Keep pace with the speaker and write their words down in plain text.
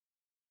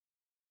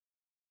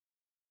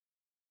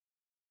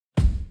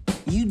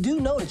do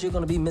know that you're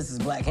gonna be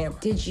Mrs. Black Hammer.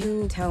 Did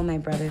you tell my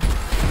brother?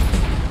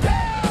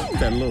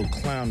 That little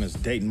clown is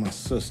dating my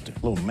sister.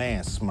 Little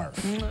man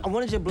smurf. I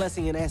wanted your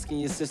blessing in asking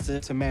your sister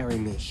to marry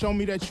me. Show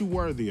me that you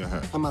worthy of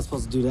her. How am I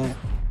supposed to do that?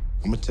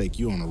 I'm gonna take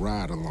you on a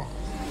ride along.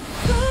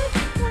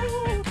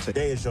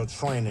 Today is your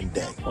training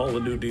day. All the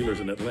new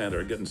dealers in Atlanta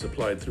are getting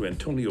supplied through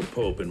Antonio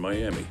Pope in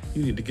Miami.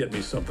 You need to get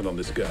me something on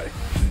this guy.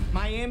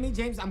 Miami,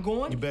 James, I'm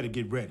going. You better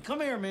get ready. Come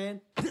here, man.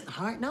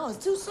 All right, no,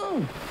 it's too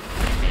soon.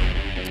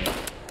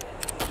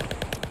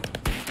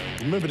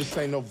 Remember, this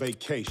ain't no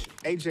vacation.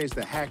 AJ's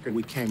the hacker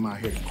we came out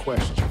here to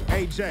question.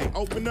 AJ,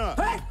 open up.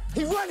 Hey,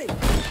 he's running.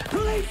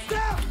 Police,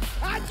 stop!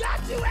 I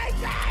got you,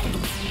 AJ!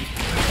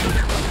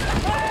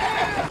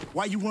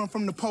 Why you run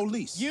from the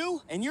police? You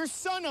and your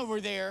son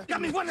over there Got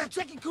me one of the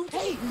chicken coops.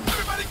 Hey,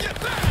 everybody get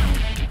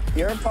back!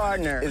 Your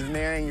partner is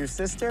marrying your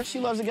sister.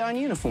 She loves a guy in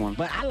uniform.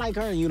 but I like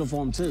her in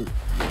uniform, too.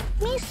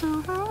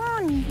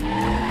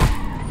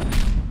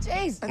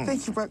 Jeez, I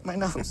think you broke my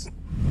nose.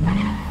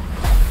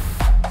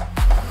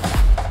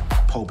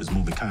 Pope is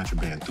moving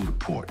contraband through the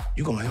port.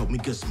 You gonna help me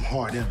get some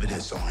hard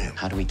evidence on him.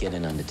 How do we get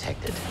in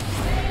undetected?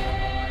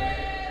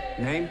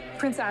 Name?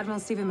 Prince Admiral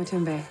Stephen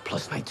Matumbe.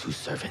 Plus my 2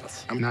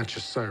 servants. I'm not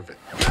your servant.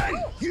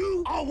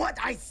 You are what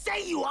I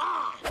say you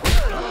are.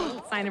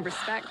 Sign of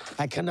respect.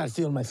 I cannot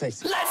feel my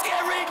face. Let's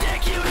get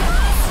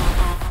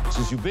ridiculous!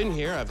 Since you've been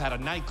here, I've had a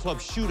nightclub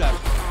shootout,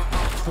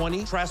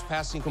 20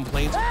 trespassing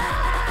complaints,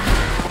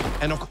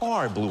 and a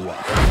car blew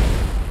up.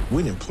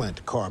 We didn't plant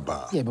the car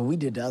bomb. Yeah, but we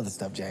did the other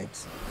stuff,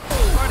 James.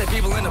 Party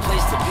people in the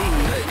place to be.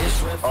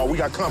 Oh, we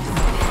got company.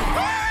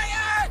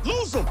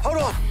 Lose them! Hold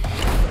on.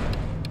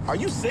 Are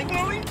you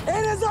signaling?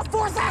 It is a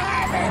force of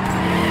habit.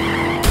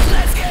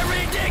 Let's get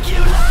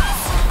ridiculous!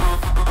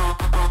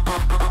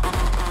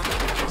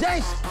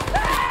 James!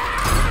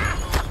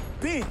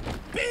 Ben!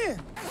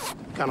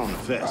 Got on the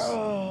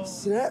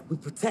vest. See that? We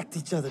protect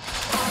each other.